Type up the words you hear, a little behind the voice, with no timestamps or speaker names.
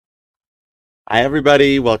Hi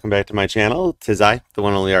everybody, welcome back to my channel. Tis I, the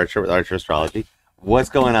one and only Archer with Archer Astrology. What's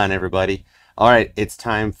going on, everybody? Alright, it's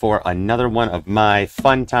time for another one of my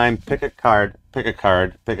fun time pick a card, pick a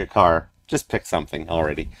card, pick a car, just pick something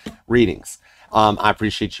already, readings. I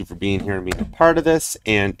appreciate you for being here and being a part of this,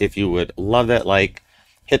 and if you would love that like,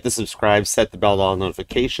 hit the subscribe, set the bell to all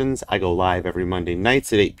notifications. I go live every Monday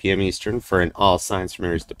nights at 8 p.m. Eastern for an all signs from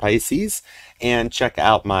Aries to Pisces. And check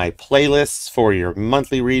out my playlists for your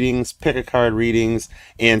monthly readings, pick a card readings,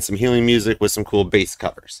 and some healing music with some cool bass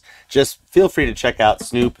covers. Just feel free to check out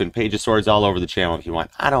Snoop and Page of Swords all over the channel if you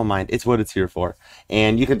want. I don't mind. It's what it's here for.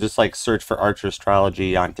 And you can just like search for Archer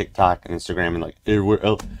Astrology on TikTok and Instagram and like everywhere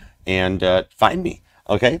else and find me.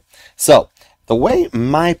 Okay? So the way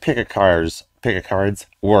my pick a cards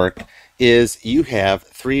work is you have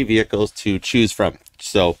 3 vehicles to choose from.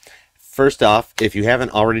 So first off, if you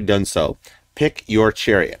haven't already done so, pick your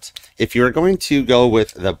chariot. If you're going to go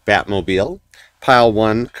with the Batmobile, pile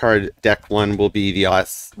 1, card deck 1 will be the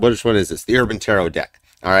which one is this? The Urban Tarot deck.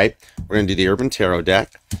 All right, we're going to do the Urban Tarot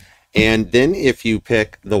deck. And then if you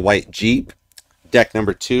pick the white Jeep, deck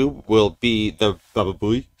number 2 will be the Baba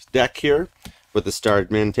Booey deck here with the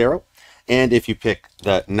Starman Tarot. And if you pick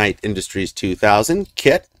the Night Industries 2000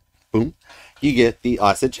 kit, boom, you get the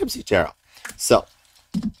Auset Gypsy Tarot. So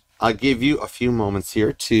I'll give you a few moments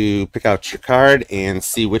here to pick out your card and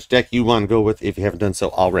see which deck you want to go with if you haven't done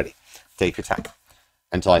so already. Take your time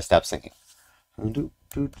until I stop singing. I'm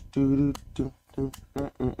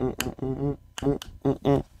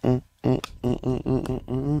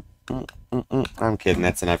kidding,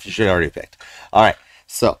 that's enough. You should have already picked. All right,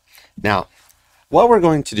 so now what we're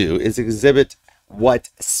going to do is exhibit what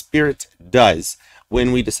Spirit does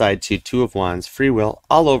when we decide to 2 of Wands, free will,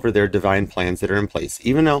 all over their divine plans that are in place.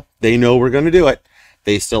 Even though they know we're going to do it,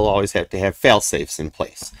 they still always have to have fail-safes in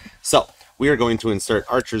place. So we are going to insert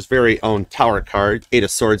Archer's very own Tower card, 8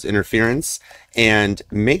 of Swords interference, and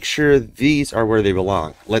make sure these are where they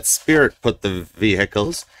belong. Let Spirit put the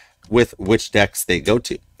vehicles with which decks they go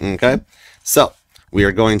to. Okay? So we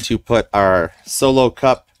are going to put our Solo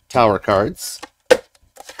Cup Tower cards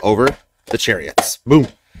over the chariots. Boom.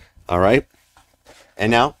 All right.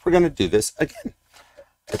 And now we're going to do this again.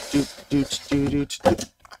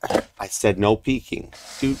 I said no peeking.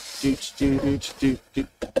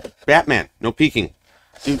 Batman, no peeking.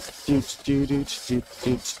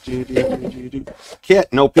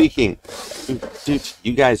 Kit, no peeking.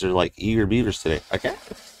 You guys are like eager beavers today. Okay.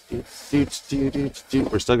 We're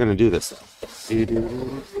still going to do this though.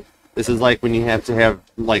 This is like when you have to have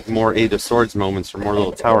like more 8 of Swords moments or more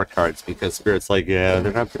little Tower cards because Spirit's like, yeah,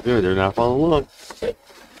 they're not following along.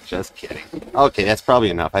 Just kidding. Okay, that's probably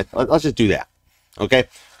enough. Let's just do that. Okay,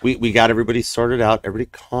 we got everybody sorted out. Everybody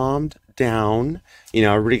calmed down. You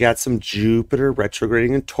know, everybody got some Jupiter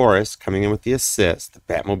retrograding in Taurus coming in with the assist. The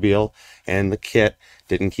Batmobile and the kit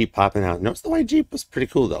didn't keep popping out. Notice the white Jeep was pretty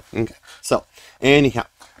cool though. Okay, so anyhow,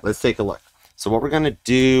 let's take a look. So what we're gonna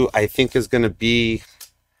do, I think, is gonna be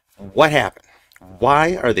what happened?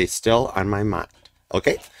 Why are they still on my mind?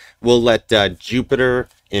 Okay, we'll let Jupiter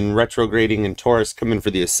in retrograding in Taurus come in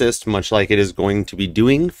for the assist, much like it is going to be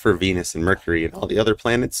doing for Venus and Mercury and all the other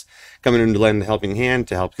planets, coming in to lend a helping hand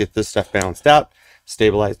to help get this stuff balanced out,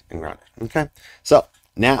 stabilized, and grounded. Okay, so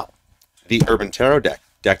now the Urban Tarot deck,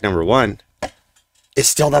 deck number 1, is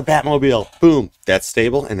still the Batmobile. Boom, that's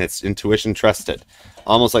stable and it's intuition trusted.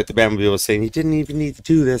 Almost like the Batmobile was saying, you didn't even need to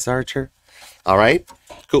do this, Archer. All right,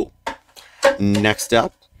 cool. Next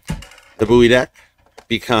up, the Bowie deck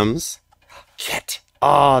becomes Kit.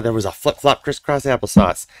 Oh, there was a flip-flop crisscross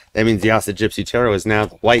applesauce. That means the Auset Gypsy Tarot is now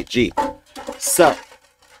the white Jeep. So,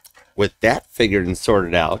 with that figured and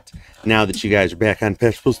sorted out, now that you guys are back on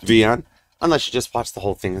path supposed to be on, unless you just watch the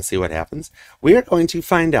whole thing and see what happens, we are going to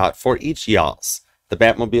find out for each y'alls, the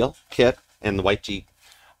Batmobile, Kit, and the white Jeep,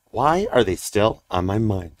 why are they still on my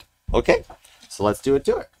mind? Okay, so let's do it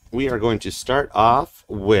to it. We are going to start off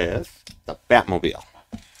with the Batmobile.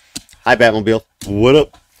 Hi, Batmobile. What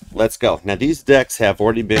up? Let's go. Now, these decks have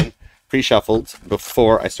already been pre-shuffled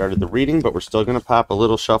before I started the reading, but we're still going to pop a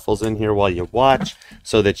little shuffles in here while you watch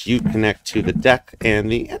so that you connect to the deck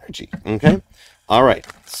and the energy. Okay? All right.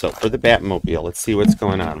 So, for the Batmobile, let's see what's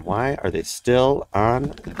going on. Why are they still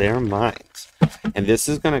on their minds? And this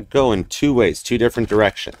is going to go in 2 ways, 2 different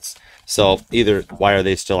directions. So, either why are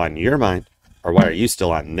they still on your mind, or why are you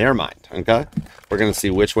still on their mind? Okay? We're going to see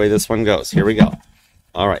which way this one goes. Here we go.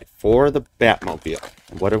 All right, for the Batmobile,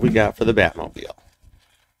 what have we got for the Batmobile?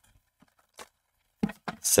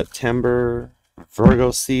 September,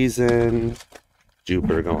 Virgo season,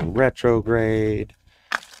 Jupiter going retrograde,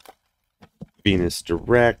 Venus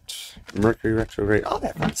direct, Mercury retrograde, all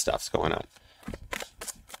that fun stuff's going on.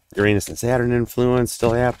 Uranus and Saturn influence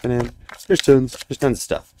still happening. There's tons of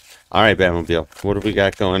stuff. All right, Batmobile, what have we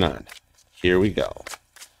got going on? Here we go.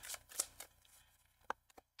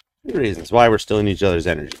 3 reasons why we're still in each other's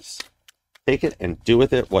energies. Take it and do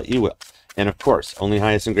with it what you will. And of course, only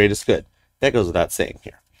highest and greatest good. That goes without saying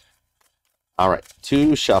here. All right,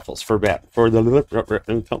 2 shuffles for the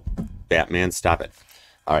Batman. Stop it.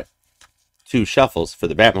 All right, 2 shuffles for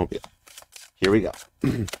the Batmobile. Here we go.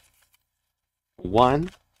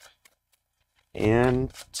 1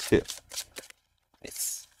 and 2.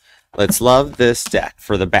 Nice. Let's love this deck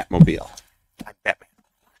for the Batmobile. I'm Batman.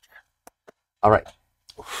 All right.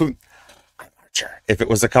 I'm Archer. If it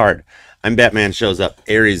was a card, I'm Batman shows up.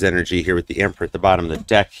 Aries energy here with the Emperor at the bottom of the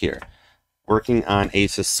deck here. Working on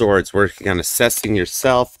Ace of Swords, working on assessing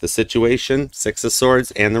yourself, the situation, 6 of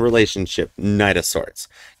Swords, and the relationship, Knight of Swords.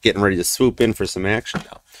 Getting ready to swoop in for some action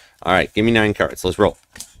now. All right, give me 9 cards. Let's roll.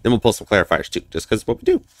 Then we'll pull some clarifiers too, just because it's what we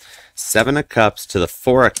do. 7 of Cups to the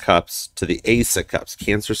 4 of Cups to the Ace of Cups.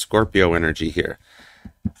 Cancer, Scorpio energy here.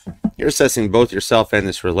 You're assessing both yourself and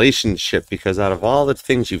this relationship because out of all the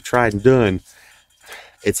things you've tried and done,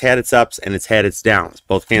 it's had its ups and it's had its downs.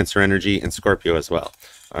 Both Cancer energy and Scorpio as well.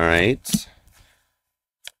 All right.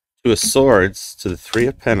 2 of Swords to the 3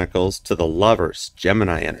 of Pentacles to the Lovers.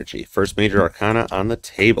 Gemini energy. First major arcana on the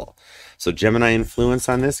table. So Gemini influence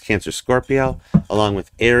on this, Cancer, Scorpio, along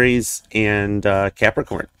with Aries and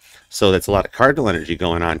Capricorn. So that's a lot of cardinal energy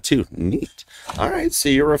going on too. Neat. All right, so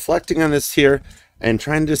you're reflecting on this here and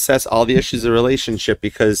trying to assess all the issues of relationship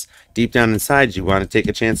because deep down inside you want to take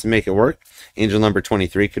a chance and make it work. Angel number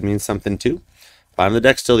 23 could mean something too. Bottom of the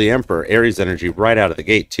deck still the Emperor. Aries energy right out of the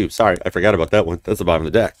gate too. Sorry, I forgot about that one. That's the bottom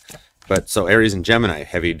of the deck. But so Aries and Gemini,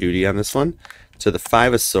 heavy duty on this one. To the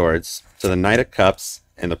 5 of Swords, to the Knight of Cups,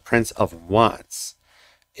 and the Prince of Wands.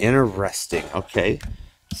 Interesting. Okay.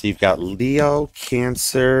 So you've got Leo,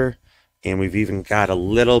 Cancer, and we've even got a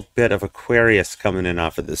little bit of Aquarius coming in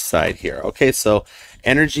off of this side here. Okay, so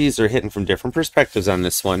energies are hitting from different perspectives on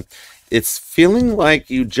this one. It's feeling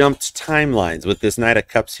like you jumped timelines with this Knight of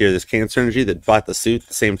Cups here, this Cancer energy that bought the suit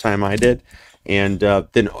the same time I did. And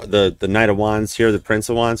then the Knight of Wands here, the Prince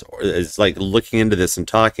of Wands, is like looking into this and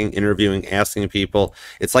talking, interviewing, asking people.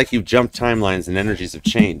 It's like you've jumped timelines and energies have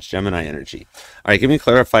changed. Gemini energy. All right, give me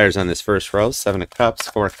clarifiers on this first row. 7 of Cups,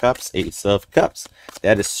 4 of Cups, Ace of Cups.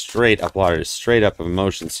 That is straight up water, straight up of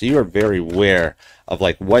emotion. So you are very aware of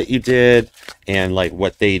like what you did and like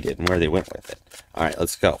what they did and where they went with it. All right,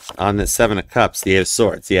 let's go. On the 7 of Cups, the 8 of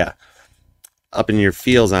Swords. Yeah. Up in your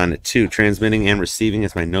feels on it too. Transmitting and receiving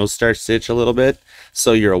as my nose starts to itch a little bit.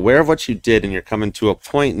 So you're aware of what you did and you're coming to a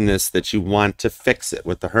point in this that you want to fix it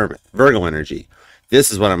with the Hermit. Virgo energy. This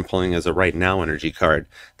is what I'm pulling as a right now energy card.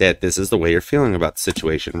 That this is the way you're feeling about the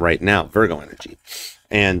situation right now. Virgo energy.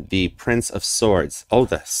 And the Prince of Swords. Oh,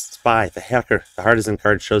 the spy, the hacker, the Partisan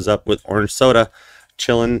card shows up with orange soda.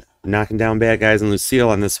 Chilling, knocking down bad guys and Lucille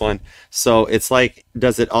on this one. So it's like,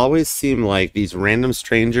 does it always seem like these random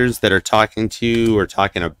strangers that are talking to you or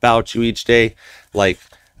talking about you each day, like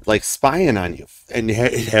spying on you? And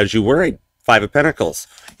it has you worried. 5 of Pentacles.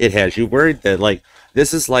 It has you worried that like,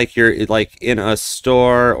 this is like you're like in a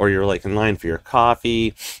store or you're like in line for your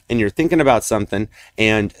coffee and you're thinking about something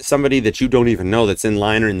and somebody that you don't even know that's in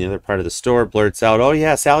line or in the other part of the store blurts out, oh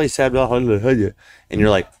yeah, Sally said, blah, blah, blah, blah. And you're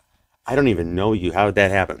like, I don't even know you. How did that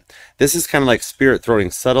happen? This is kind of like spirit throwing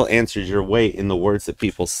subtle answers your way in the words that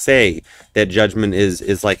people say, that judgment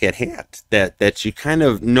is like at hand, that you kind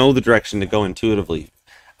of know the direction to go intuitively.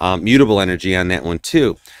 Mutable energy on that one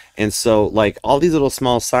too. And so like all these little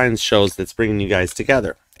small signs shows that's bringing you guys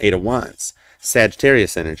together. 8 of Wands.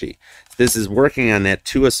 Sagittarius energy. This is working on that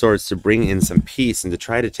 2 of Swords to bring in some peace and to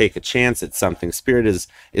try to take a chance at something. Spirit is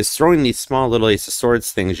throwing these small little Ace of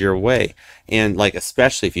Swords things your way. And like,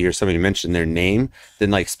 especially if you hear somebody mention their name,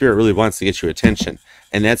 then like Spirit really wants to get your attention.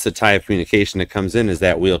 And that's the type of communication that comes in as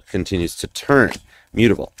that wheel continues to turn.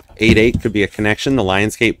 Mutable. 8-8 could be a connection. The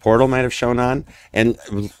Lionsgate portal might have shown on. And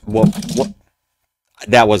what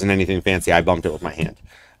that wasn't anything fancy. I bumped it with my hand.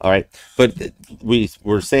 All right, but we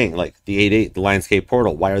were saying like the 8-8, the Lionsgate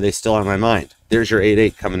portal. Why are they still on my mind? There's your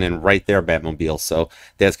 8-8 coming in right there, Batmobile. So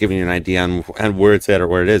that's giving you an idea on where it's at or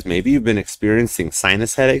where it is. Maybe you've been experiencing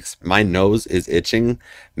sinus headaches. My nose is itching.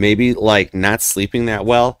 Maybe like not sleeping that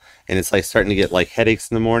well, and it's like starting to get like headaches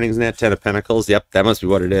in the mornings. And that 10 of Pentacles. Yep, that must be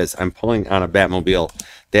what it is. I'm pulling on a Batmobile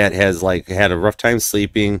that has like had a rough time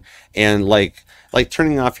sleeping and like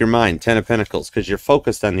turning off your mind. 10 of Pentacles because you're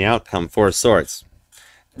focused on the outcome. 4 of Swords.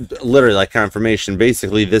 literally like confirmation.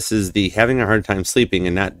 Basically, this is the having a hard time sleeping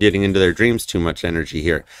and not getting into their dreams too much energy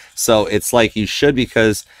here. So it's like you should,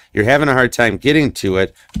 because you're having a hard time getting to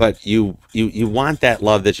it, but you want that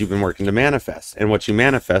love that you've been working to manifest, and what you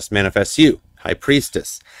manifest manifests you. High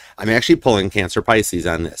Priestess. I'm actually pulling Cancer Pisces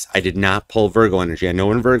on this. I did not pull Virgo energy. I know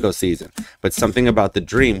we're in Virgo season, but something about the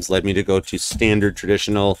dreams led me to go to standard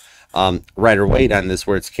traditional Rider-Waite on this,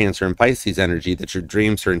 where it's Cancer and Pisces energy, that your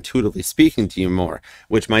dreams are intuitively speaking to you more,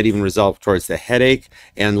 which might even result towards the headache,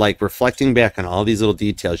 and like reflecting back on all these little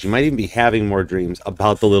details. You might even be having more dreams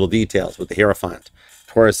about the little details with the Hierophant,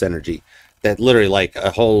 Taurus energy. That literally like a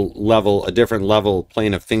whole level, a different level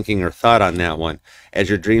plane of thinking or thought on that one, as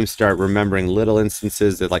your dreams start remembering little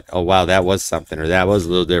instances that like, oh wow, that was something, or that was a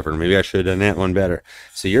little different, maybe I should have done that one better.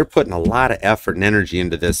 So you're putting a lot of effort and energy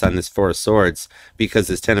into this on this Four of Swords, because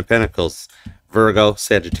this Ten of Pentacles, Virgo,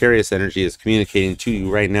 Sagittarius energy is communicating to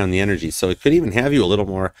you right now in the energy. So it could even have you a little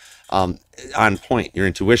more on point, your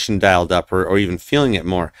intuition dialed up, or even feeling it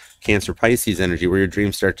more. Cancer Pisces energy, where your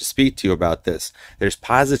dreams start to speak to you about this. There's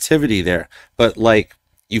positivity there, but like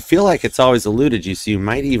you feel like it's always eluded you, so you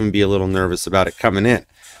might even be a little nervous about it coming in.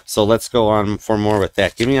 So let's go on for more with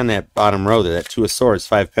that. Give me on that bottom row there, that Two of Swords,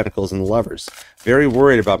 Five of Pentacles, and the Lovers. Very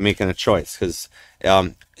worried about making a choice, because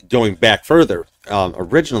going back further,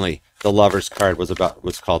 originally the Lovers card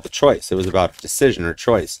was called the Choice. It was about decision or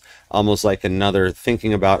choice, almost like another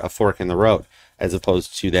thinking about a fork in the road, as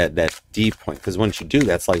opposed to that deep point. Because once you do,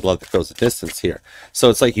 that's like love that goes the distance here. So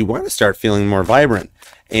it's like you want to start feeling more vibrant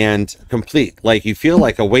and complete. Like you feel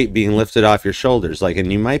like a weight being lifted off your shoulders. Like,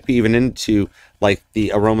 and you might be even into like the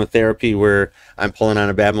aromatherapy, where I'm pulling on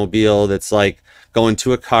a Batmobile that's like going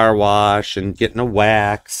to a car wash and getting a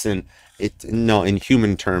wax. And no, in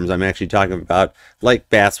human terms, I'm actually talking about like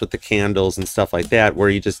baths with the candles and stuff like that, where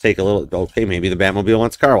you just take a little, okay, maybe the Batmobile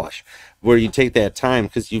wants car wash, where you take that time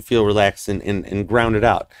because you feel relaxed and grounded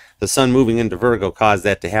out. The sun moving into Virgo caused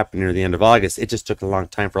that to happen near the end of August. It just took a long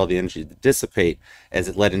time for all the energy to dissipate as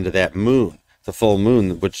it led into that moon, the full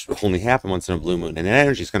moon, which only happened once in a blue moon. And that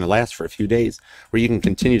energy is going to last for a few days, where you can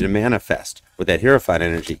continue to manifest with that Hierophant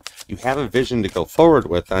energy. You have a vision to go forward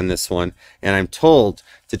with on this one, and I'm told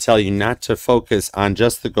to tell you not to focus on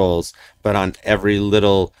just the goals, but on every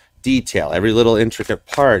little detail, every little intricate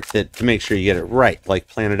part, that to make sure you get it right, like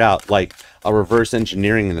plan it out, like a reverse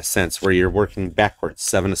engineering in a sense, where you're working backwards.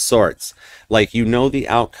 Seven of Swords, like you know the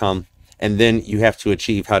outcome, and then you have to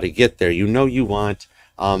achieve how to get there. You know you want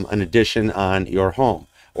an addition on your home,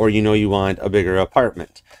 or you know you want a bigger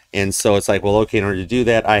apartment, and so it's like, well, okay, in order to do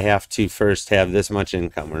that, I have to first have this much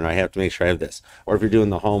income, or I have to make sure I have this. Or if you're doing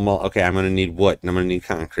the home, well, okay, I'm going to need wood, and I'm going to need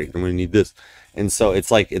concrete, and I'm going to need this. And so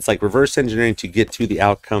it's like reverse engineering to get to the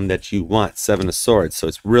outcome that you want. Seven of Swords. So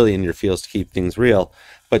it's really in your feels to keep things real,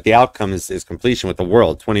 but the outcome is completion with the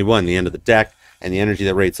World. 21, the end of the deck, and the energy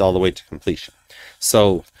that rates all the way to completion.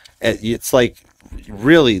 So it's like,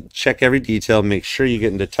 really check every detail, make sure you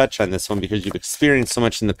get into touch on this one, because you've experienced so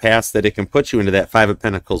much in the past that it can put you into that Five of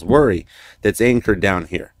Pentacles worry that's anchored down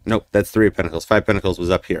here. Nope, that's Three of Pentacles. Five of Pentacles was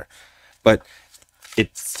up here. But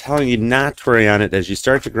it's telling you not to worry on it as you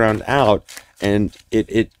start to ground out, and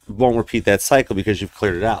it won't repeat that cycle because you've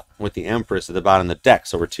cleared it out with the Empress at the bottom of the deck.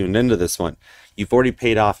 So we're tuned into this one. You've already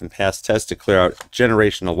paid off in past tests to clear out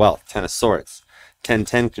generational wealth. Ten of Swords.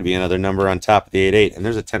 1010 could be another number on top of the 8-8, and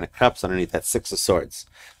there's a 10 of Cups underneath that 6 of Swords.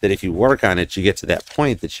 That if you work on it, you get to that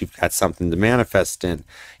point that you've got something to manifest in.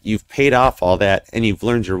 You've paid off all that, and you've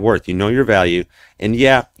learned your worth. You know your value, and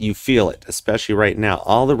yeah, you feel it, especially right now.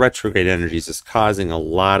 All the retrograde energies is causing a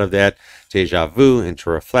lot of that deja vu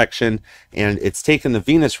into reflection, and it's taken the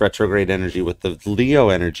Venus retrograde energy with the Leo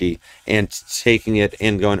energy and taking it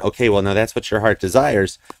and going, okay, well, now that's what your heart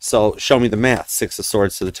desires, so show me the math. 6 of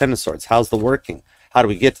Swords to the 10 of Swords. How's the working? How do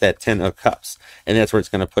we get to that 10 of Cups? And that's where it's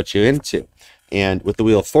going to put you into. And with the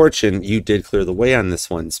Wheel of Fortune, you did clear the way on this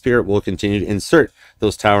one. Spirit will continue to insert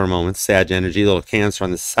those Tower moments, Sag energy, little Cancer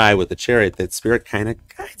on the side with the Chariot, that Spirit kind of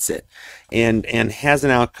guides it and has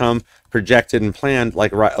an outcome projected and planned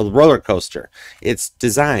like a roller coaster. It's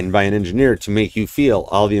designed by an engineer to make you feel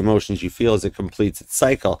all the emotions you feel as it completes its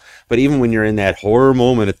cycle. But even when you're in that horror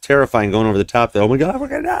moment of terrifying, going over the top, that, oh my God, we're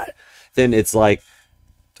going to die, then it's like,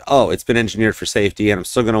 oh, it's been engineered for safety, and I'm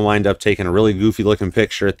still going to wind up taking a really goofy looking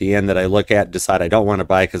picture at the end that I look at and decide I don't want to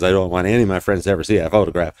buy because I don't want any of my friends to ever see that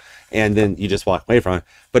photograph, and then you just walk away from it.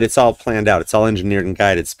 But it's all planned out. It's all engineered and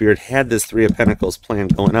guided. Spirit had this Three of Pentacles plan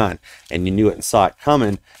going on, and you knew it and saw it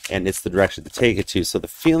coming, and it's the direction to take it to. So the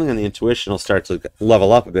feeling and the intuition will start to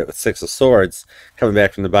level up a bit with Six of Swords coming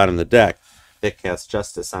back from the bottom of the deck. that casts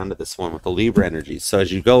justice onto this one with the Libra energy. So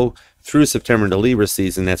as you go through September into Libra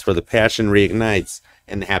season, that's where the passion reignites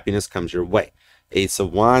and the happiness comes your way. Ace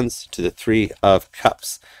of Wands to the Three of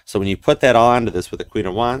Cups. So when you put that all onto this with the Queen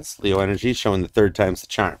of Wands, Leo energy showing the third time's the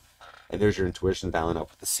charm. And there's your intuition dialing up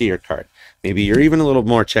with the Seer card. Maybe you're even a little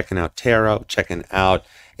more checking out tarot, checking out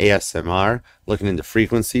ASMR, looking into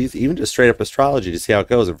frequencies, even just straight up astrology to see how it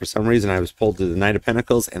goes. And for some reason, I was pulled to the Knight of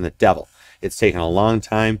Pentacles and the Devil. It's taken a long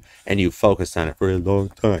time, and you focused on it for a long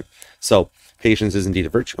time. So patience is indeed a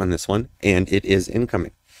virtue on this one, and it is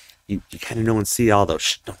incoming. You kind of know and see all those.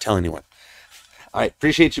 Shh, don't tell anyone. All right,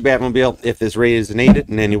 appreciate you, Batmobile. If this resonated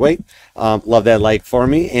in any way, love that like for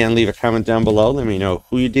me, and leave a comment down below. Let me know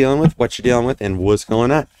who you're dealing with, what you're dealing with, and what's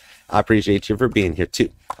going on. I appreciate you for being here, too.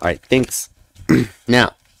 All right, thanks.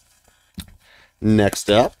 Now, next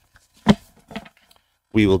up,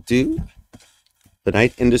 we will do the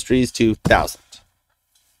Night Industries 2000.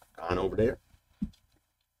 On over there.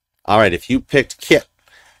 All right, if you picked Kit,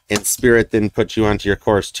 and Spirit then put you onto your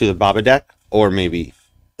course to the Baba deck, or maybe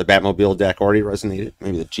the Batmobile deck already resonated.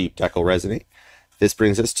 Maybe the Jeep deck will resonate. This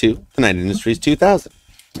brings us to the Night Industries 2000.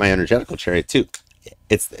 My energetical chariot, too.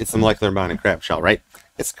 It's the molecular bond and crab shell, right?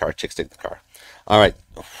 It's the car. Chicks take the car. All right.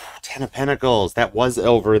 Ten of Pentacles. That was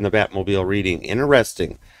over in the Batmobile reading.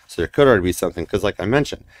 Interesting. So there could already be something. Because like I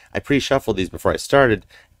mentioned, I pre-shuffled these before I started.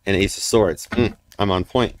 And Ace of Swords. I'm on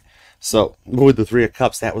point. So with the Three of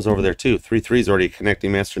Cups, that was over there too. 3-3 is already a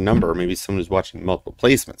connecting master number, or maybe someone who's watching multiple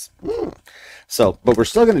placements. So, but we're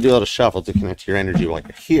still going to do a little shuffle to connect to your energy while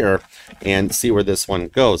you're here and see where this one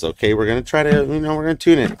goes. Okay, we're going to try to, we're going to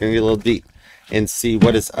tune in. We're going to get a little deep and see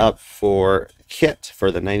what is up for Kit for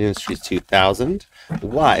the Night Industries 2000.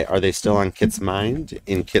 Why are they still on Kit's mind,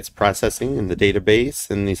 in Kit's processing, in the database,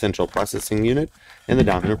 in the central processing unit, and the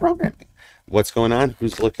dominant programming? What's going on?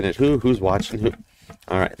 Who's looking at who? Who's watching who?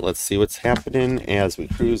 All right, let's see what's happening as we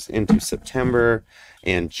cruise into September,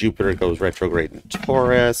 and Jupiter goes retrograde in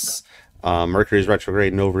Taurus. Mercury's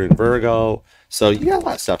retrograde over in Virgo. So you got a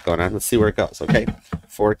lot of stuff going on. Let's see where it goes, okay?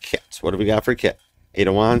 For Kit, what do we got for Kit? Eight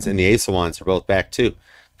of Wands and the Ace of Wands are both back too.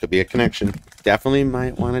 Could be a connection. Definitely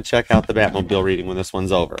might want to check out the Batmobile reading when this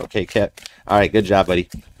one's over. Okay, Kit? All right, good job, buddy.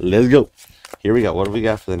 Let's go. Here we go. What do we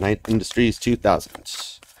got for the Night Industries 2000?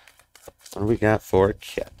 What do we got for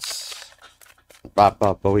Kit?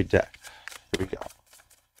 Bob Bowie deck. Here we go.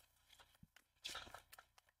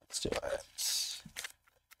 Let's do it.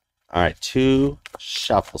 All right, 2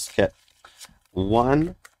 shuffles, Kit.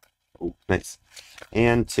 1. Ooh, nice.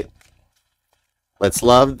 And 2. Let's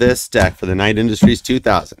love this deck for the Night Industries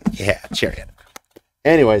 2000. Yeah, Chariot.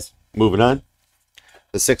 Anyways, moving on.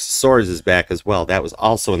 The Six of Swords is back as well. That was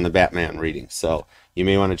also in the Batman reading. So you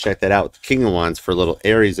may want to check that out with the King of Wands for a little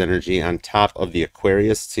Aries energy on top of the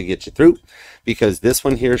Aquarius to get you through. Because this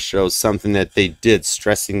one here shows something that they did,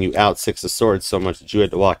 stressing you out, Six of Swords, so much that you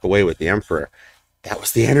had to walk away with the Emperor. That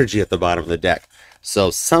was the energy at the bottom of the deck.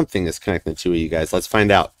 So something is connecting to you guys. Let's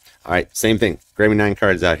find out. All right, same thing. Grab me 9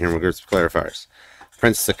 cards out here and we'll get some clarifiers.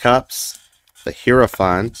 Princess of Cups, the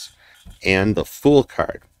Hierophant, and the Fool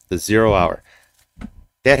card, the 0 hour.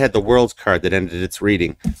 That had the World's card that ended its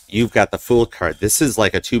reading. You've got the Fool card. This is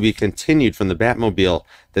like a to be continued from the Batmobile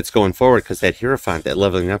that's going forward, because that Hierophant, that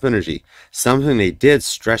leveling up energy, something they did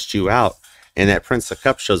stressed you out. And that Prince of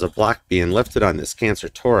Cups shows a block being lifted on this Cancer,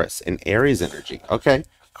 Taurus, and Aries energy. Okay,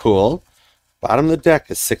 cool. Bottom of the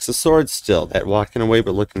deck is Six of Swords still. That walking away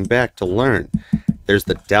but looking back to learn. There's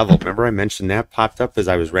the Devil. Remember I mentioned that popped up as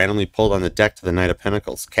I was randomly pulled on the deck to the Knight of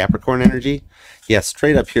Pentacles. Capricorn energy. Yeah,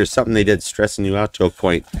 straight up here, something they did stressing you out to a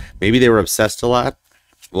point. Maybe they were obsessed a lot.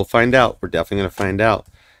 We'll find out. We're definitely going to find out.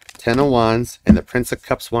 10 of Wands and the Prince of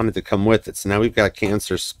Cups wanted to come with it. So now we've got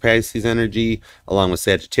Cancer, Pisces energy along with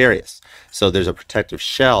Sagittarius. So there's a protective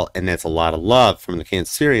shell, and that's a lot of love from the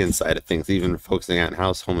Cancerian side of things, even focusing on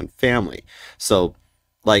house, home, and family. So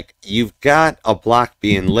like you've got a block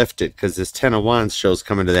being lifted because this 10 of Wands shows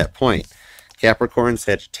coming to that point. Capricorn,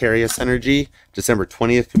 Sagittarius energy. December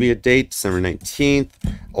 20th could be a date. December 19th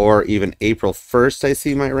or even April 1st I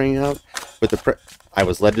see might ring out. With the I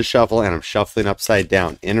was led to shuffle and I'm shuffling upside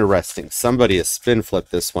down. Interesting. Somebody has spin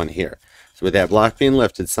flipped this one here. So with that block being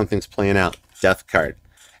lifted, something's playing out. Death card.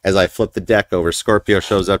 As I flip the deck over, Scorpio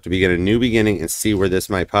shows up to begin a new beginning and see where this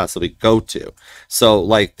might possibly go to. So,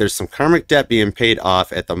 like, there's some karmic debt being paid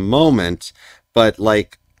off at the moment, but,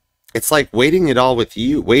 like, it's like waiting it all with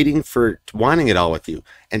you, wanting it all with you.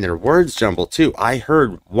 And their words jumble, too. I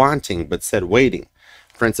heard wanting, but said waiting.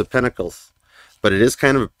 Prince of Pentacles. But it is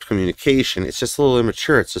kind of a communication. It's just a little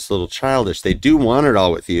immature. It's just a little childish. They do want it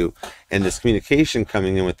all with you. And this communication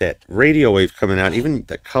coming in with that radio wave coming out, even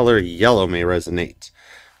the color yellow may resonate.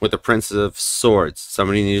 with the Prince of Swords.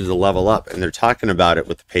 Somebody needed to level up, and they're talking about it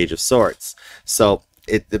with the Page of Swords. So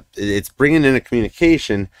it's bringing in a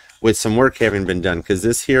communication with some work having been done, because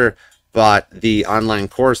this here bought the online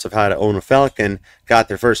course of how to own a falcon, got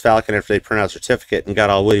their first falcon after they print out a certificate, and got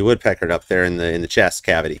all Woody Woodpeckered up there in the chest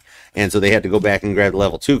cavity. And so they had to go back and grab the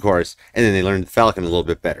level 2 course, and then they learned the falcon a little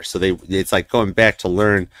bit better. So it's like going back to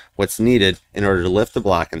learn what's needed in order to lift the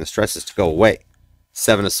block and the stresses to go away.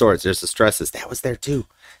 7 of Swords, there's the stresses. That was there too.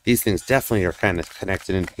 These things definitely are kind of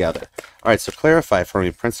connected in together. All right, so clarify for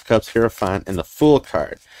me, Prince of Cups, Hierophant, and the Fool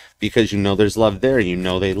card. Because you know there's love there. You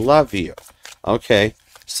know they love you. Okay,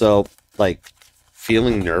 so like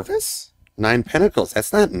feeling nervous? 9 Pentacles,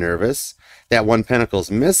 that's not nervous. That 1 Pentacle's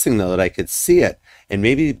missing though, that I could see it. And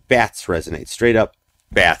maybe bats resonate. Straight up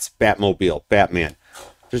bats, Batmobile, Batman.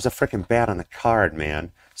 There's a freaking bat on the card,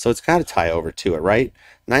 man. So it's got to tie over to it, right?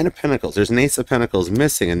 9 of Pentacles. There's an Ace of Pentacles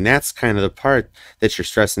missing, and that's kind of the part that you're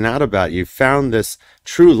stressing out about. You found this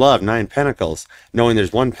true love, 9 Pentacles, knowing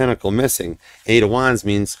there's 1 Pentacle missing. 8 of Wands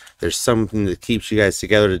means there's something that keeps you guys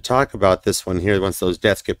together to talk about this one here once those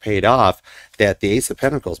debts get paid off, that the Ace of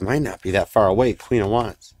Pentacles might not be that far away. Queen of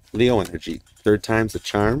Wands, Leo energy. 3rd time's the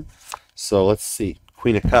charm. So let's see.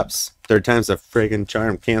 Queen of Cups. 3rd time's the friggin'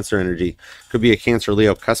 charm. Cancer energy. Could be a Cancer,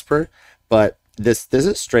 Leo, cusper, but this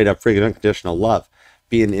is straight up friggin' unconditional love.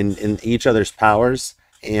 Being in each other's powers,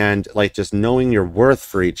 and like just knowing your worth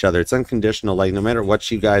for each other. It's unconditional. Like no matter what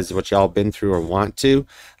y'all been through or want to,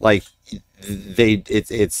 like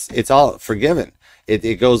it's all forgiven.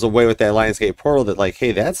 It goes away with that Lionsgate portal, that like,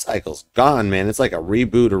 hey, that cycle's gone, man. It's like a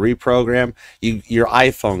reboot, a reprogram. Your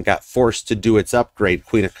iPhone got forced to do its upgrade.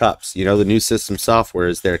 Queen of Cups, you know, the new system software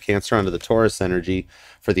is there. Cancer onto the Taurus energy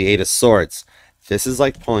for the 8 of Swords. This is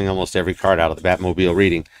like pulling almost every card out of the Batmobile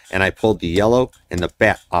reading. And I pulled the yellow and the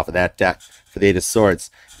bat off of that deck for the 8 of Swords.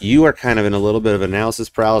 You are kind of in a little bit of analysis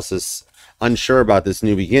paralysis, unsure about this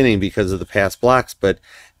new beginning because of the past blocks, but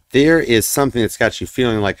there is something that's got you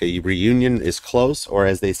feeling like a reunion is close, or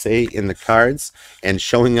as they say in the cards, and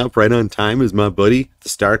showing up right on time is my buddy, the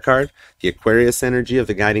Star card, the Aquarius energy of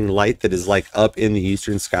the guiding light that is like up in the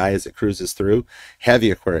eastern sky as it cruises through.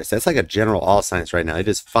 Heavy Aquarius. That's like a general all signs right now. It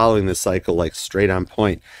is following this cycle like straight on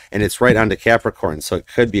point, and it's right onto Capricorn. So it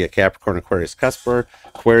could be a Capricorn Aquarius cusper,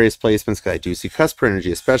 Aquarius placements, because I do see cusper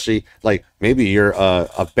energy, especially like maybe you're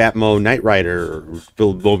a Batmo Knight Rider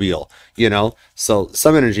or Mobile, you know. So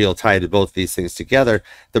some energy will tie to both these things together.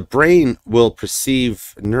 The brain will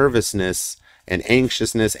perceive nervousness and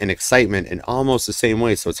anxiousness and excitement in almost the same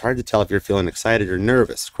way. So it's hard to tell if you're feeling excited or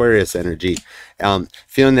nervous. Aquarius energy,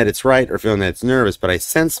 feeling that it's right or feeling that it's nervous, but I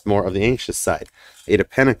sense more of the anxious side. 8 of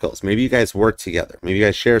Pentacles. Maybe you guys work together. Maybe you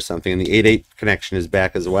guys share something, and the 8-8 connection is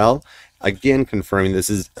back as well. Again, confirming this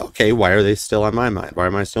is, okay, why are they still on my mind? Why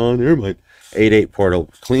am I still on their mind? 8-8 portal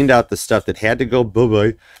cleaned out the stuff that had to go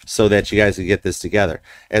bye-bye so that you guys could get this together.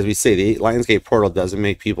 As we say, the 8 Lionsgate portal doesn't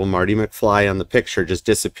make people Marty McFly on the picture just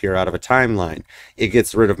disappear out of a timeline. It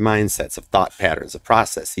gets rid of mindsets, of thought patterns, of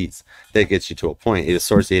processes that gets you to a point. 8 of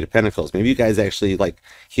Swords, 8 of Pentacles. Maybe you guys actually like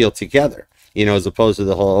heal together, you know, as opposed to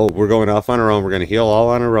the whole, oh, we're going off on our own, we're going to heal all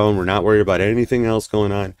on our own, we're not worried about anything else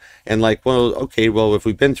going on. And like, well, okay, well, if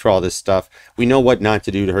we've been through all this stuff, we know what not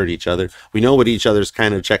to do to hurt each other. We know what each other's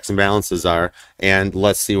kind of checks and balances are, and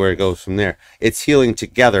let's see where it goes from there. It's healing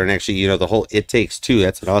together, and actually, you know, the whole It Takes Two,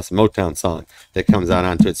 that's an awesome Motown song that comes out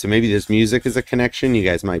onto it. So maybe this music is a connection. You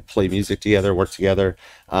guys might play music together, work together.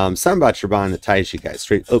 Something about your bond that ties you guys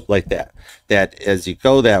straight up like that. That as you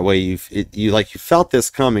go that way, you felt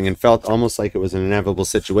this coming and felt almost like it was an inevitable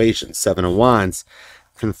situation. 7 of Wands,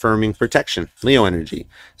 confirming protection, Leo energy.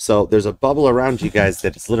 So there's a bubble around you guys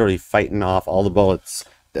that is literally fighting off all the bullets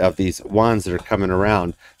of these wands that are coming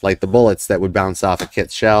around, like the bullets that would bounce off a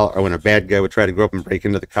kit's shell, or when a bad guy would try to go up and break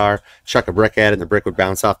into the car, chuck a brick at it, and the brick would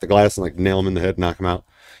bounce off the glass and like nail him in the head, knock him out.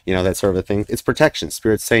 You know, that sort of a thing. It's protection.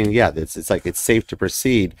 Spirit's saying, yeah, it's like it's safe to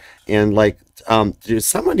proceed. And like there's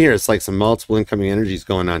someone here, it's like some multiple incoming energies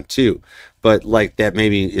going on too, but like that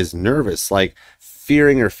maybe is nervous, like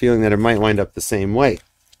fearing or feeling that it might wind up the same way.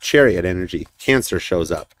 Chariot energy, Cancer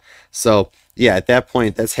shows up. So yeah, at that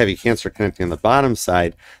point, that's heavy Cancer connecting on the bottom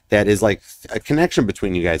side. That is like a connection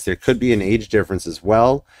between you guys. There could be an age difference as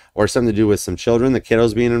well, or something to do with some children. The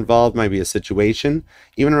kiddos being involved might be a situation.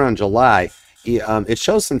 Even around July, it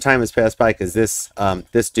shows some time has passed by, because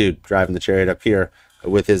this dude driving the chariot up here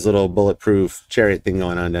with his little bulletproof chariot thing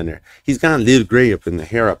going on down there, he's gone a little gray up in the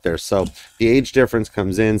hair up there. So the age difference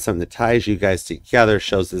comes in, something that ties you guys together,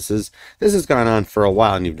 shows this has gone on for a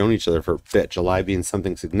while and you've known each other for a bit. July being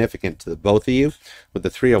something significant to the both of you with the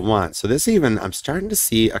 3 of Wands. So this even, I'm starting to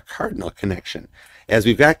see a cardinal connection. as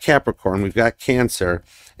we've got Capricorn, we've got Cancer,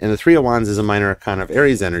 and the Three of Wands is a minor arcana of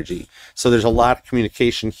Aries energy. So there's a lot of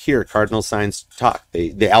communication here. Cardinal signs talk.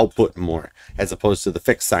 They output more, as opposed to the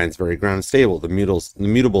fixed signs, very ground and stable. The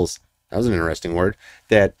mutables, that was an interesting word,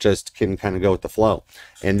 that just can kind of go with the flow.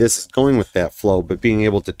 And this is going with that flow, but being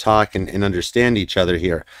able to talk and understand each other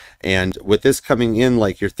here. And with this coming in,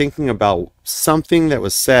 like you're thinking about something that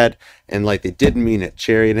was said and like they didn't mean it.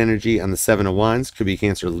 Chariot energy on the Seven of Wands could be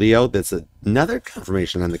Cancer Leo. That's another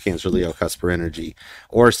confirmation on the Cancer Leo cusper energy.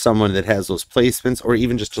 Or someone that has those placements, or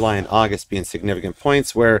even just July and August being significant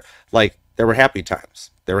points where like there were happy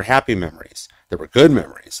times. There were happy memories. There were good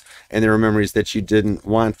memories, and there were memories that you didn't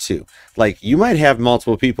want to. Like, you might have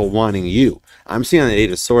multiple people wanting you. I'm seeing on the Eight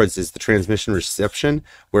of Swords is the transmission reception,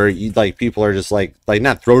 where you like people are just like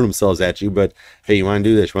not throwing themselves at you, but hey, you want to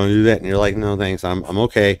do this, you want to do that, and you're like, no thanks, I'm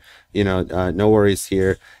okay, you know, no worries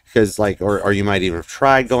here. Because like, or you might even have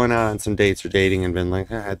tried going out on some dates or dating and been like,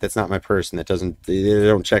 that's not my person. That doesn't, they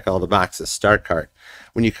don't check all the boxes. Star card.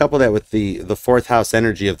 When you couple that with the fourth house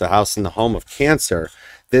energy of the house and the home of Cancer,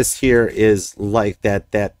 this here is like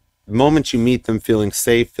that moment you meet them feeling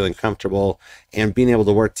safe, feeling comfortable, and being able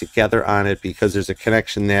to work together on it, because there's a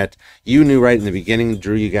connection that you knew right in the beginning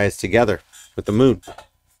drew you guys together with the moon.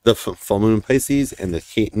 The full moon in Pisces and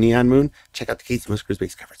the neon moon. Check out the Casey Musgraves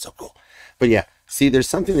base cover. It's so cool. But yeah, see, there's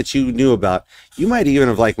something that you knew about. You might even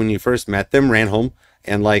have, like, when you first met them, ran home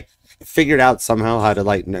and like figured out somehow how to,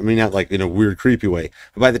 like, I mean, not like in a weird, creepy way,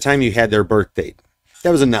 but by the time you had their birth date, that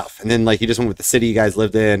was enough. And then like you just went with the city you guys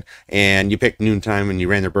lived in and you picked noontime and you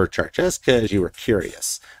ran their birth chart just because you were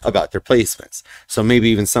curious about their placements. So maybe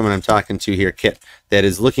even someone I'm talking to here, Kit, that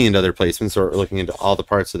is looking into other placements or looking into all the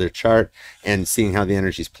parts of their chart and seeing how the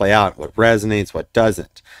energies play out, what resonates, what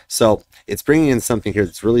doesn't. So it's bringing in something here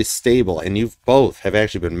that's really stable, and you both have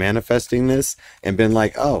actually been manifesting this and been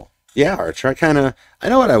like, oh yeah, Archer, I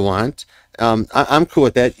know what I want. I'm cool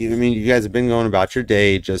with that. I mean, you guys have been going about your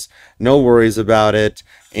day, just no worries about it,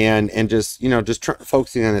 and just, you know, just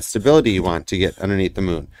focusing on the stability you want to get underneath the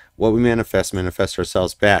moon. What we manifest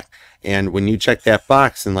ourselves back. And when you check that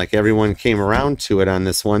box and like everyone came around to it on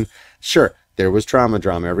this one, sure, there was drama.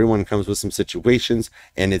 Everyone comes with some situations,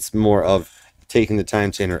 and it's more of taking the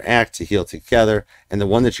time to interact, to heal together. And the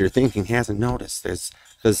one that you're thinking hasn't noticed this,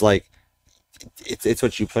 because like it's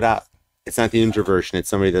what you put out. It's not the introversion. It's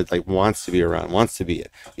somebody that like wants to be around, wants to be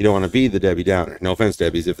it. You don't want to be the Debbie Downer. No offense,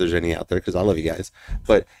 Debbies, if there's any out there, because I love you guys.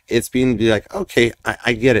 But it's being be like, okay,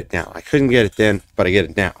 I get it now. I couldn't get it then, but I get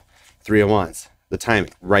it now. Three of Wands, the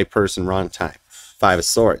timing, right person, wrong time. Five of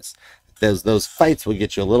Swords. Those fights will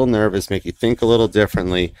get you a little nervous, make you think a little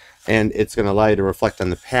differently, and it's going to allow you to reflect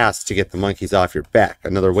on the past to get the monkeys off your back.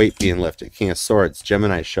 Another weight being lifted. King of Swords,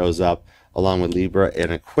 Gemini shows up along with Libra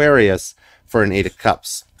and Aquarius for an Eight of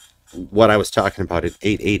Cups. What I was talking about, at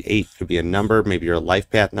 888 could be a number, maybe your life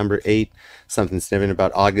path number 8, something significant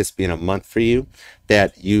about August being a month for you,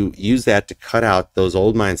 that you use that to cut out those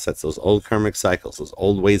old mindsets, those old karmic cycles, those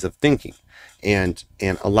old ways of thinking, and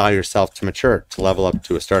allow yourself to mature, to level up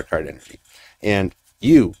to a star card energy. And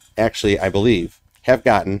you actually, I believe, have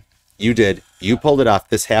gotten, you pulled it off.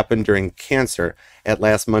 This happened during Cancer at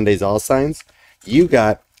last Monday's All Signs. You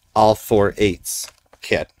got all 4 8s,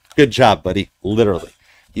 Kit. Good job, buddy, literally.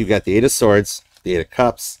 You've got the Eight of Swords, the Eight of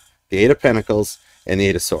Cups, the Eight of Pentacles, and the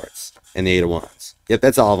Eight of Swords, and the Eight of Wands. Yep,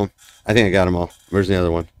 that's all of them. I think I got them all. Where's the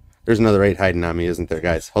other one? There's another 8 hiding on me, isn't there,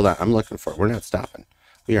 guys? Hold on, I'm looking for it. We're not stopping.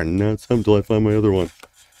 We are not stopping until I find my other one.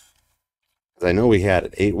 Because I know we had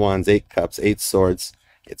it. 8 Wands, 8 Cups, 8 Swords.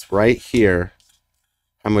 It's right here.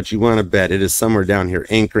 How much you want to bet? It is somewhere down here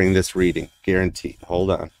anchoring this reading. Guaranteed.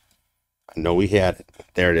 Hold on. I know we had it.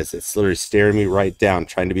 There it is. It's literally staring me right down,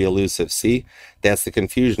 trying to be elusive. See, that's the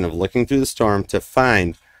confusion of looking through the storm to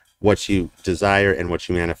find what you desire and what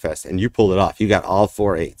you manifest. And you pulled it off. You got all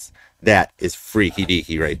 4 8s. That is freaky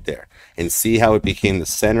deaky right there. And see how it became the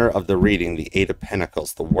center of the reading, the 8 of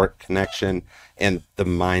Pentacles, the work connection and the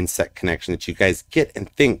mindset connection that you guys get and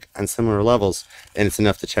think on similar levels. And it's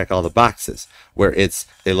enough to check all the boxes, where it's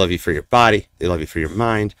they love you for your body, they love you for your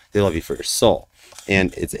mind, they love you for your soul.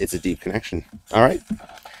 And it's a deep connection. All right.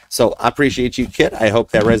 So I appreciate you, Kit. I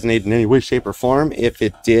hope that resonated in any way, shape, or form. If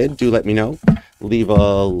it did, do let me know. Leave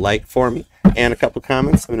a like for me and a couple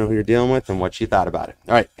comments. Let me know who you're dealing with and what you thought about it.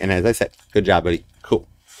 All right. And as I said, good job, buddy. Cool.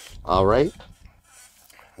 All right.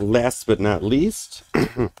 Last but not least,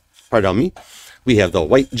 pardon me, we have the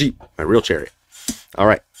white Jeep, my real chariot. All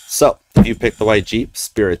right. So if you picked the white Jeep,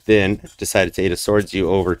 Spirit then decided to Eight of Swords you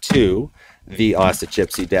over to the Auset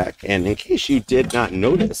Gypsy deck. And in case you did not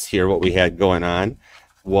notice here, what we had going on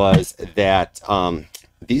was that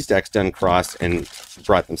these decks done crossed and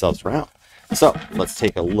brought themselves around. So let's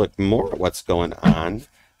take a look more at what's going on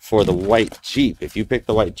for the white Jeep. If you pick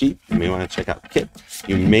the white Jeep, you may want to check out the kit.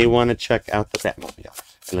 You may want to check out the Batmobile.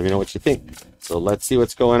 And let me know what you think. So let's see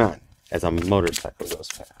what's going on as a motorcycle goes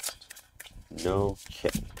past. No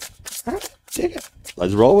kidding. All right, dig it.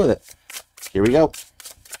 Let's roll with it. Here we go.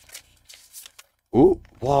 Ooh,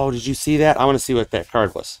 whoa, did you see that? I want to see what that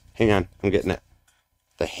card was. Hang on, I'm getting it.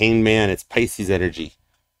 The Hanged Man, it's Pisces energy.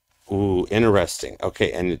 Ooh, interesting.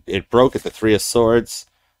 Okay, and it broke at the Three of Swords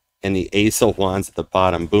and the Ace of Wands at the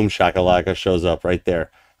bottom. Boom shakalaka shows up right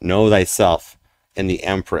there. Know thyself. And the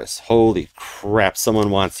Empress. Holy crap, someone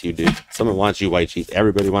wants you, dude. Someone wants you, white Jeep.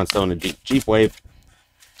 Everybody wants to own a Jeep. Jeep wave.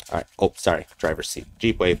 All right. Oh, sorry. Driver's seat.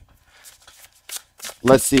 Jeep wave.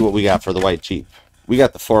 Let's see what we got for the white Jeep. We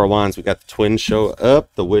got the Four of Wands. We got the twins show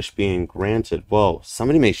up. The wish being granted. Whoa.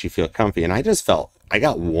 Somebody makes you feel comfy. And I just felt, I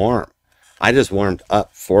got warm. I just warmed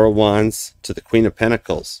up. Four of Wands to the Queen of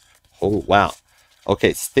Pentacles. Oh, wow.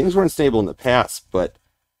 Okay, things weren't stable in the past, but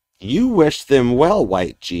you wish them well,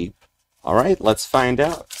 white Jeep. All right, let's find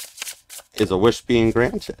out. Is a wish being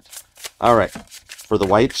granted? All right, for the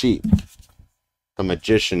white Jeep, the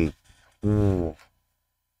Magician. Ooh.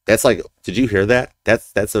 That's like, did you hear that?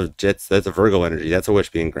 That's a Virgo energy. That's a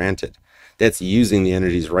wish being granted. That's using the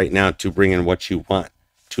energies right now to bring in what you want.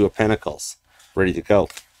 Two of Pentacles, ready to go.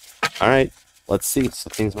 All right, let's see.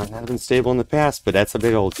 So things might not have been stable in the past, but that's a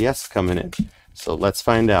big old yes coming in. So let's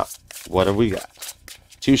find out. What have we got?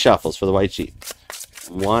 Two shuffles for the white Jeep.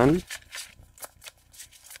 1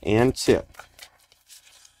 and 2.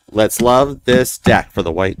 Let's love this deck for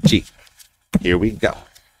the white Jeep. Here we go.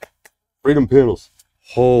 Freedom panels.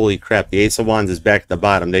 Holy crap, the Ace of Wands is back at the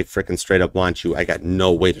bottom. They freaking straight up want you. I got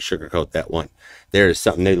no way to sugarcoat that one. There is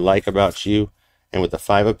something they like about you. And with the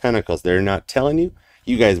Five of Pentacles, they're not telling you.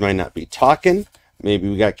 You guys might not be talking. Maybe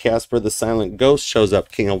we got Casper the Silent Ghost shows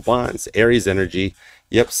up. King of Wands, Aries energy.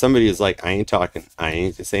 Yep, somebody is like, I ain't talking. I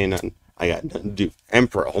ain't saying nothing. I got nothing to do.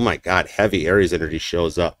 Emperor, oh my God, heavy Aries energy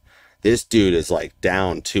shows up. This dude is like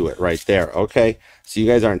down to it right there. Okay, so you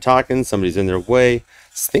guys aren't talking. Somebody's in their way.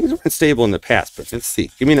 Things weren't stable in the past, but let's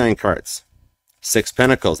see. Give me 9 cards. 6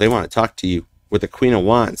 Pentacles. They want to talk to you with the Queen of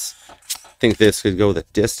Wands. I think this could go the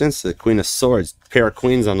distance. The Queen of Swords. Pair of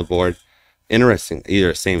queens on the board. Interesting.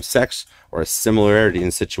 Either same sex or a similarity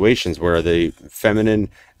in situations where the feminine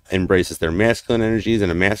embraces their masculine energies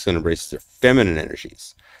and a masculine embraces their feminine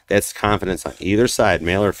energies. That's confidence on either side,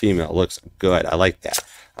 male or female. Looks good. I like that.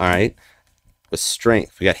 All right. With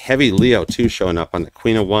strength, we got heavy Leo too showing up on the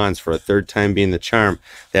Queen of Wands for a third time being the charm.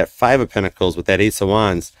 That Five of Pentacles with that Ace of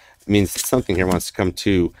Wands means something here wants to come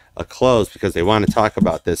to a close because they want to talk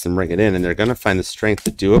about this and bring it in, and they're going to find the strength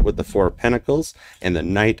to do it with the Four of Pentacles and the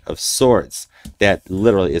Knight of Swords. That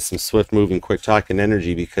literally is some swift moving, quick talking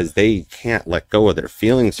energy because they can't let go of their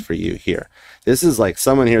feelings for you here. This is like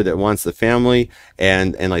someone here that wants the family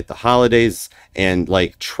and like the holidays and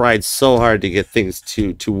like tried so hard to get things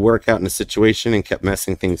to work out in a situation and kept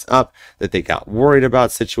messing things up that they got worried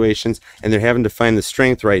about situations, and they're having to find the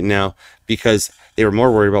strength right now because they were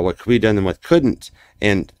more worried about what could be done than what couldn't.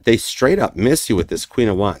 And they straight up miss you with this Queen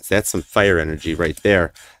of Wands. That's some fire energy right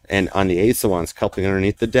there. And on the Ace of Wands coupling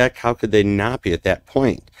underneath the deck, how could they not be at that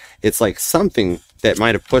point? It's like something that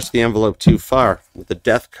might have pushed the envelope too far with the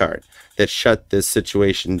Death card that shut this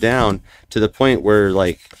situation down to the point where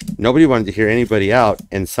like nobody wanted to hear anybody out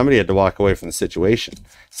and somebody had to walk away from the situation.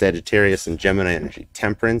 Sagittarius and Gemini energy.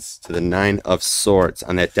 Temperance to the Nine of Swords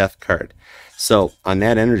on that Death card. So on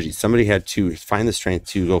that energy, somebody had to find the strength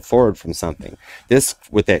to go forward from something. This,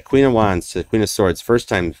 with that Queen of Wands to the Queen of Swords, first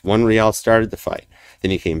time one Rial started the fight,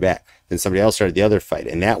 then he came back. Then somebody else started the other fight,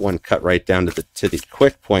 and that one cut right down to the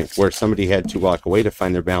quick point where somebody had to walk away to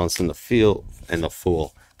find their balance in the fuel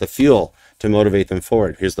to motivate them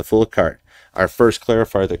forward. Here's the Fool card. Our first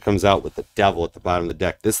clarifier that comes out with the Devil at the bottom of the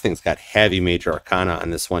deck. This thing's got heavy major arcana on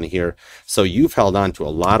this one here. So you've held on to a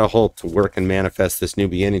lot of hope to work and manifest this new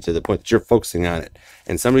beginning to the point that you're focusing on it.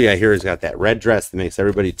 And somebody I hear has got that red dress that makes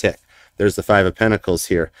everybody tick. There's the Five of Pentacles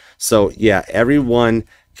here. So yeah, everyone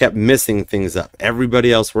kept missing things up.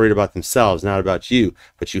 Everybody else worried about themselves, not about you.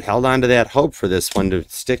 But you held on to that hope for this one to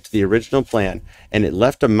stick to the original plan, and it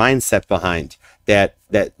left a mindset behind that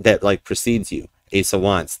like precedes you. Ace of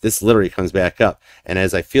Wands. This literally comes back up. And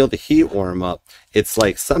as I feel the heat warm up, it's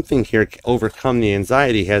like something here overcome the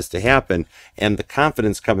anxiety has to happen, and the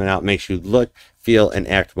confidence coming out makes you look, feel, and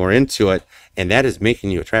act more into it. And that is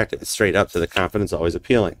making you attractive. It's straight up to the confidence always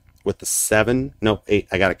appealing. With the 8,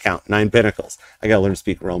 I got to count, 9 pentacles. I got to learn to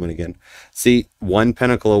speak Roman again. See, 1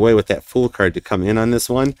 pentacle away with that Fool card to come in on this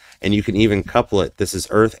one, and you can even couple it. This is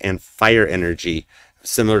earth and fire energy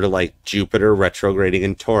similar to like Jupiter retrograding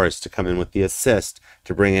in Taurus to come in with the assist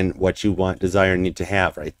to bring in what you want, desire, need to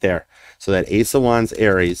have right there. So that Ace of Wands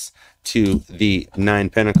Aries to the 9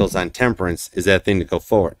 Pentacles on Temperance is that thing to go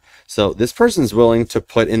forward. So this person's willing to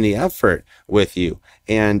put in the effort with you,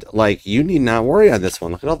 and like, you need not worry on this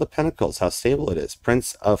one. Look at all the Pentacles, how stable it is.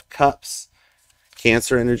 Prince of Cups,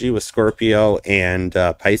 Cancer energy with Scorpio and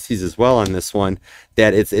Pisces as well on this one.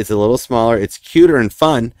 That it's a little smaller, it's cuter and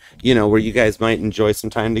fun, you know, where you guys might enjoy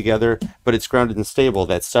some time together, but it's grounded and stable.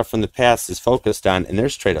 That stuff from the past is focused on, and they're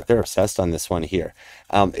straight up, they're obsessed on this one here.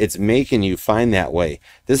 It's making you find that way.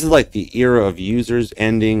 This is like the era of users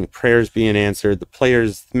ending, prayers being answered, the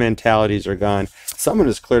players' mentalities are gone. Someone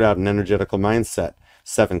has cleared out an energetical mindset.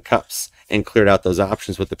 7 Cups, and cleared out those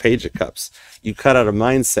options with the Page of Cups. You cut out a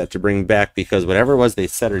mindset to bring back, because whatever it was they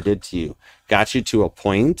said or did to you got you to a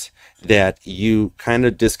point that you kind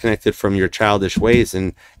of disconnected from your childish ways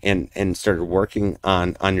and started working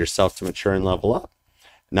on yourself to mature and level up.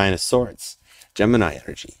 9 of Swords, Gemini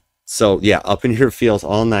energy. So yeah, up in your feels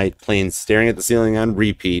all night, playing, staring at the ceiling on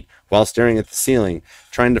repeat while staring at the ceiling,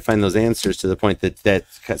 trying to find those answers, to the point that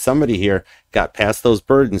somebody here got past those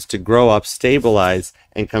burdens to grow up, stabilize,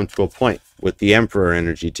 and come to a point with the Emperor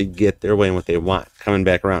energy to get their way and what they want. Coming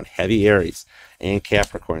back around, heavy Aries and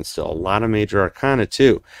Capricorn still. A lot of major arcana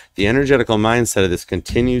too. The energetical mindset of this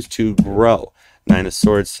continues to grow. 9 of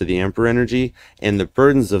Swords to the Emperor energy, and the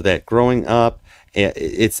burdens of that growing up,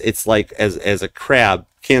 it's like as a crab,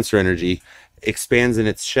 Cancer energy, expands in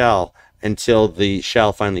its shell until the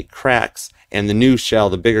shell finally cracks, and the new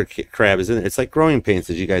shell, the bigger crab, is in it. It's like growing pains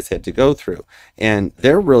that you guys had to go through. And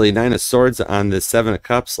they're really 9 of Swords on the 7 of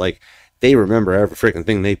Cups. Like, they remember every freaking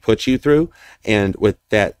thing they put you through. And with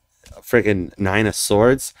that freaking 9 of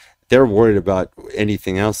Swords, they're worried about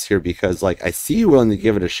anything else here, because like, I see you willing to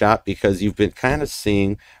give it a shot, because you've been kind of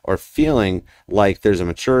seeing or feeling like there's a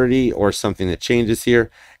maturity or something that changes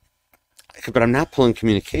here. But I'm not pulling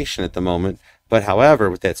communication at the moment. But however,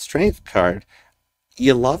 with that Strength card,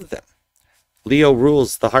 you love them. Leo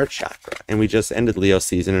rules the heart chakra, and we just ended Leo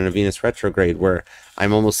season in a Venus retrograde, where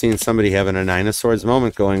I'm almost seeing somebody having a 9 of Swords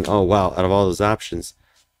moment, going, oh wow, out of all those options,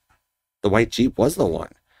 the white Jeep was the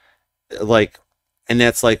one. Like, and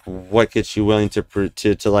that's like what gets you willing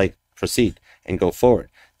to like proceed and go forward.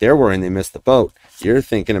 They're worrying they missed the boat. You're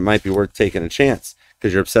thinking it might be worth taking a chance,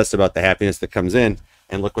 because you're obsessed about the happiness that comes in.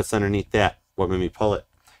 And look what's underneath that. What made me pull it?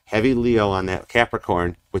 Heavy Leo on that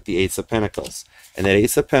Capricorn with the Ace of Pentacles. And that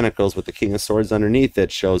Ace of Pentacles with the King of Swords underneath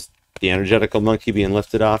it shows the energetical monkey being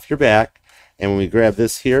lifted off your back. And when we grab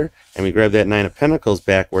this here, and we grab that 9 of Pentacles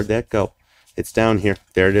back, where'd that go? It's down here.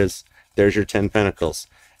 There it is. There's your 10 Pentacles.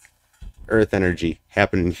 Earth energy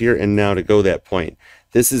happening here and now to go that point.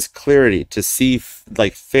 This is clarity to see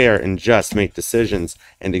like fair and just make decisions,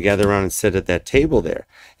 and to gather around and sit at that table there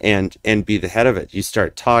and be the head of it. You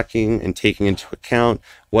start talking and taking into account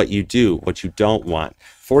what you do, what you don't want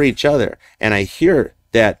for each other. And I hear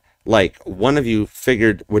that like one of you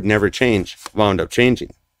figured would never change, wound up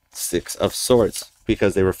changing. 6 of Swords,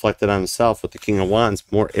 because they reflected on himself with the King of Wands,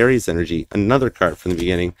 more Aries energy, another card from the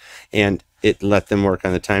beginning, and it let them work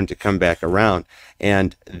on the time to come back around.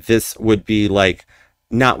 And this would be like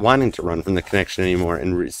not wanting to run from the connection anymore,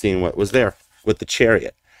 and seeing what was there with the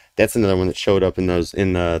Chariot. That's another one that showed up in those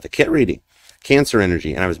in the kit reading. Cancer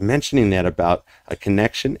energy, and I was mentioning that about a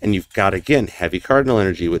connection, and you've got again heavy cardinal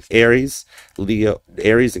energy with Aries, Leo,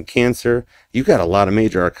 Aries and Cancer. You've got a lot of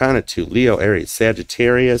major arcana too. Leo, Aries,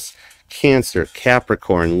 Sagittarius, Cancer,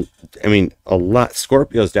 Capricorn. I mean, a lot.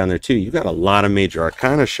 Scorpio's down there too. You've got a lot of major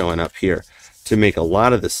arcana showing up here to make a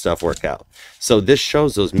lot of this stuff work out. So this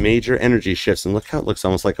shows those major energy shifts, and look how it looks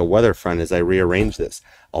almost like a weather front as I rearrange this.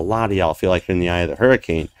 A lot of y'all feel like you're in the eye of the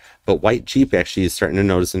hurricane, but White Jeep actually is starting to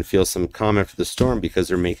notice and feel some calm after the storm, because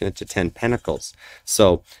they're making it to 10 Pentacles.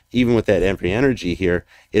 So even with that every energy here,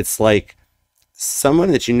 it's like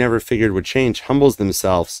someone that you never figured would change humbles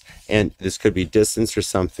themselves, and this could be distance or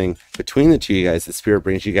something between the two of you guys. The Spirit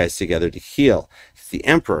brings you guys together to heal. The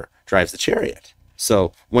Emperor drives the Chariot.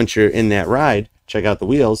 So once you're in that ride, check out the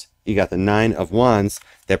wheels. You got the 9 of Wands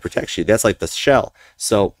that protects you. That's like the shell.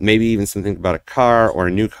 So maybe even something about a car or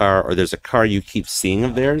a new car, or there's a car you keep seeing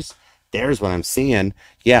of theirs. There's what I'm seeing.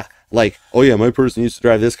 Yeah, like, oh yeah, my person used to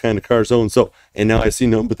drive this kind of car, so-and-so, and now I see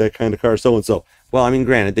nothing but that kind of car, so-and-so. Well, I mean,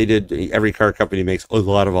 granted, they did, every car company makes a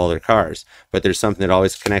lot of all their cars, but there's something that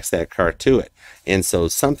always connects that car to it. And so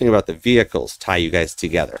something about the vehicles tie you guys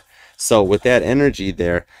together. So with that energy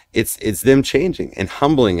there, it's them changing and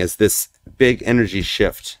humbling as this big energy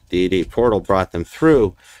shift, the 8-8 portal brought them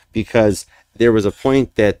through, because there was a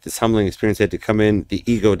point that this humbling experience had to come in, the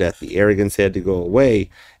ego death, the arrogance had to go away,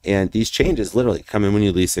 and these changes literally come in when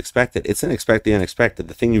you least expect it. It's unexpected, unexpected.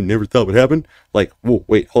 The thing you never thought would happen, like, whoa,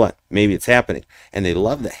 wait, hold on, maybe it's happening. And they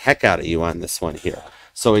love the heck out of you on this one here.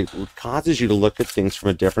 So it causes you to look at things from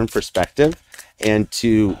a different perspective and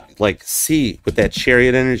to like see with that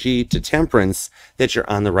Chariot energy to Temperance that you're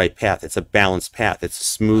on the right path. It's a balanced path. It's a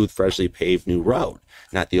smooth, freshly paved new road,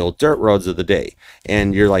 not the old dirt roads of the day.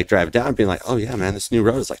 And you're like driving down being like, oh yeah, man, this new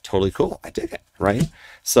road is like totally cool. I dig it, right?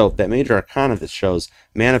 So that major arcana that shows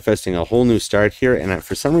manifesting a whole new start here. And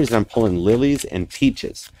for some reason, I'm pulling lilies and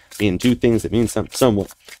peaches, being two things that mean something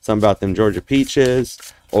about them Georgia peaches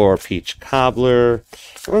or peach cobbler.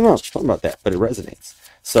 I don't know, something about that, but it resonates.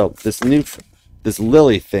 So this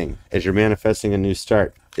lily thing, as you're manifesting a new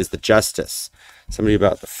start, is the Justice. Somebody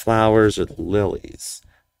about the flowers or the lilies.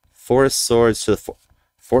 Four of Swords to the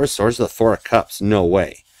Four of Swords to the Four of Cups. No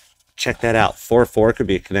way. Check that out. 4-4 could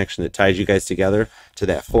be a connection that ties you guys together to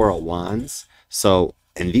that Four of Wands. So,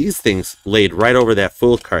 and these things laid right over that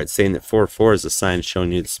Fool card, saying that 4-4 is a sign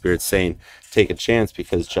showing you the Spirit saying, take a chance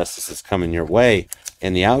because justice is coming your way.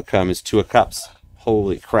 And the outcome is Two of Cups.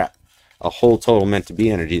 Holy crap. A whole total meant to be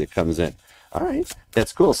energy that comes in. All right,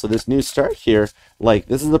 that's cool. So this new start here, like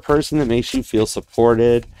this is the person that makes you feel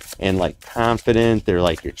supported and like confident. They're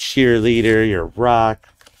like your cheerleader, your rock.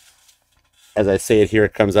 As I say it here,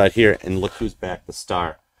 it comes out here, and look who's back, the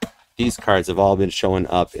Star. These cards have all been showing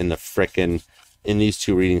up in the frickin' in these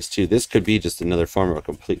two readings too. This could be just another form of a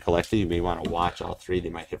complete collective. You may want to watch all three. They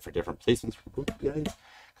might hit for different placements for both guys,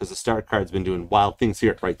 because the Star card's been doing wild things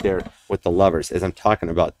here right there with the Lovers. As I'm talking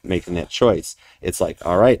about making that choice, it's like,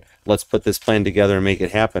 all right, let's put this plan together and make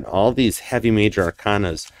it happen. All these heavy major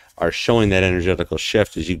arcanas are showing that energetical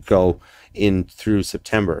shift as you go in through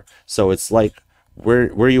September. So it's like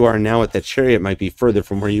where you are now at that Chariot might be further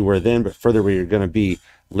from where you were then, but further where you're going to be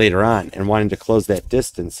later on, and wanting to close that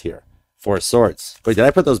distance here. Four of Swords. Wait, did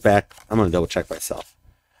I put those back? I'm going to double check myself.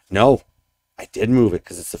 No, I did move it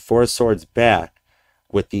because it's the Four of Swords back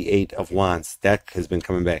with the Eight of Wands. That has been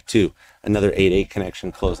coming back too. Another 8-8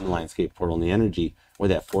 connection, closing the Lionsgate portal in the energy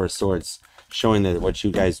with that Four of Swords, showing that what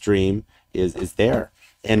you guys dream is there.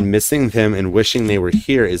 And missing them and wishing they were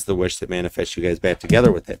here is the wish that manifests you guys back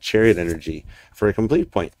together with that Chariot energy for a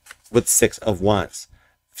complete point with Six of Wands.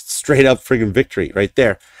 Straight up friggin' victory right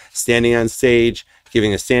there. Standing on stage,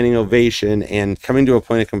 giving a standing ovation, and coming to a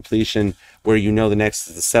point of completion where you know the next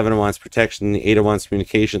is the Seven of Wands protection, the Eight of Wands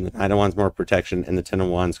communication, the Nine of Wands more protection, and the Ten of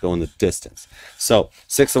Wands going the distance. So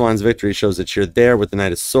Six of Wands victory shows that you're there with the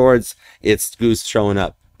Knight of Swords. It's Goose showing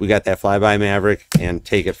up. We got that flyby Maverick and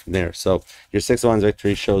take it from there. So your Six of Wands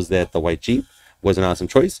victory shows that the white Jeep was an awesome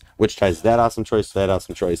choice, which ties that awesome choice to that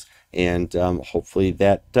awesome choice. And hopefully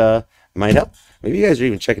that might help. Maybe you guys are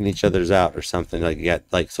even checking each other's out or something. Like you got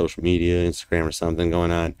like social media, Instagram or something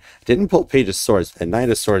going on. Didn't pull Page of Swords. That Knight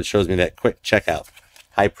of Swords shows me that quick checkout.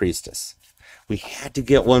 High Priestess. We had to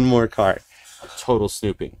get one more card. Total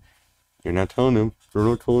snooping. You're not telling them. We're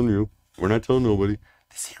not telling you. We're not telling nobody.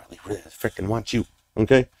 They secretly really freaking want you.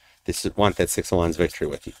 Okay? They want that Six of Wands victory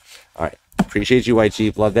with you. All right. Appreciate you, White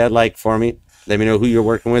Chief. Love that like for me. Let me know who you're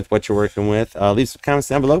working with, what you're working with. Leave some comments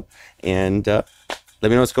down below. And let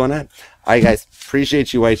me know what's going on. All right, guys.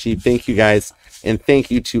 Appreciate you, White Chief. Thank you, guys. And thank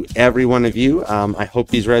you to every one of you. I hope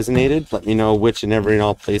these resonated. Let me know which and every and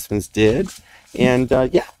all placements did. And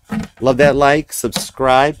yeah, love that like,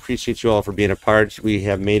 subscribe. Appreciate you all for being a part. We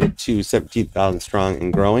have made it to 17,000 strong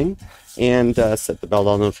and growing. And set the bell to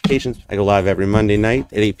all notifications. I go live every Monday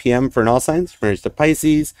night at 8 p.m. for an all signs, marriage to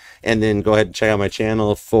Pisces. And then go ahead and check out my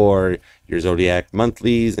channel for your Zodiac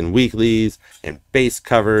monthlies and weeklies and base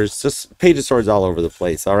covers. Just Page of Swords all over the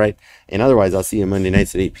place, all right? And otherwise, I'll see you Monday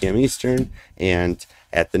nights at 8 p.m. Eastern. And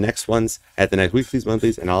at the next ones, at the next weeklies,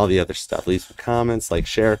 monthlies, and all the other stuff. Leave some comments, like,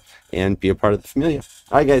 share, and be a part of the familia.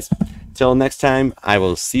 All right, guys. Till next time, I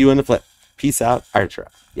will see you in the flip. Peace out. Archer.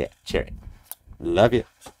 Yeah, Cherry. Love you.